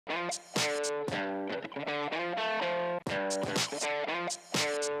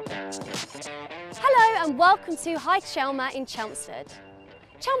Hello and welcome to High Chelmer in Chelmsford.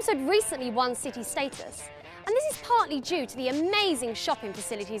 Chelmsford recently won city status, and this is partly due to the amazing shopping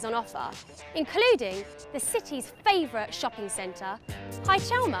facilities on offer, including the city's favourite shopping centre, High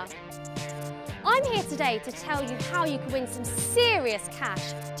Chelmer. I'm here today to tell you how you can win some serious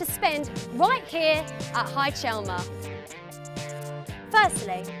cash to spend right here at High Chelmer.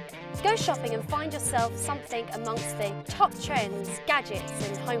 Firstly, go shopping and find yourself something amongst the top trends, gadgets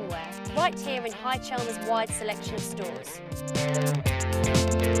and homeware, right here in High Chelmer's wide selection of stores.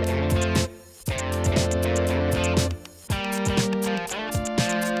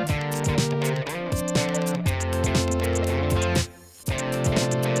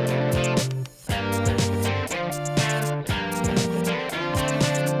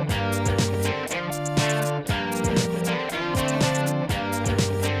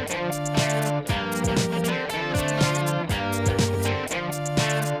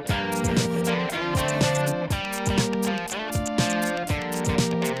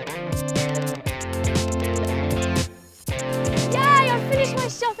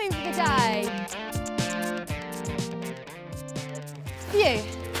 Shopping for the day. Phew.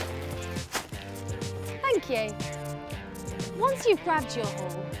 Thank you. Once you've grabbed your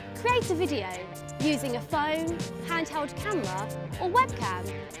haul, create a video using a phone, handheld camera or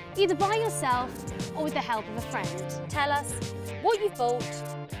webcam, either by yourself or with the help of a friend. Tell us what you've bought,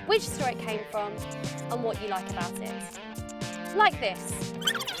 which store it came from and what you like about it. Like this,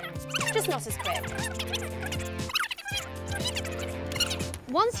 just not as quick.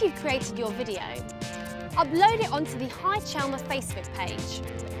 Once you've created your video, upload it onto the High Chelmer Facebook page.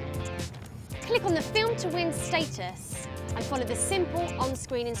 Click on the Film to Win status and follow the simple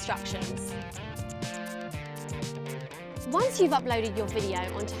on-screen instructions. Once you've uploaded your video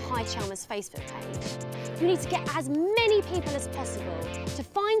onto High Chelmer's Facebook page, you need to get as many people as possible to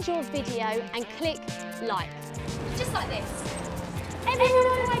find your video and click like. Just like this. Everyone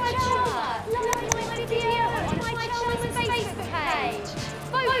on High Chelmer, like my video on High Chelmer's Facebook page.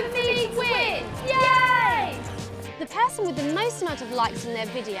 Vote me to win! Yay! The person with the most amount of likes on their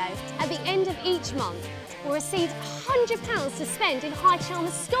video at the end of each month will receive £100 to spend in High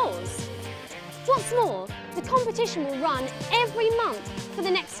Chelmer stores. What's more, the competition will run every month for the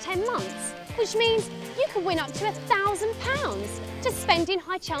next 10 months, which means you can win up to £1,000 to spend in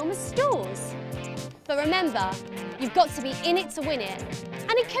High Chelmer stores. But remember, you've got to be in it to win it,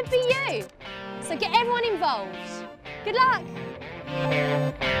 and it could be you. So get everyone involved. Good luck!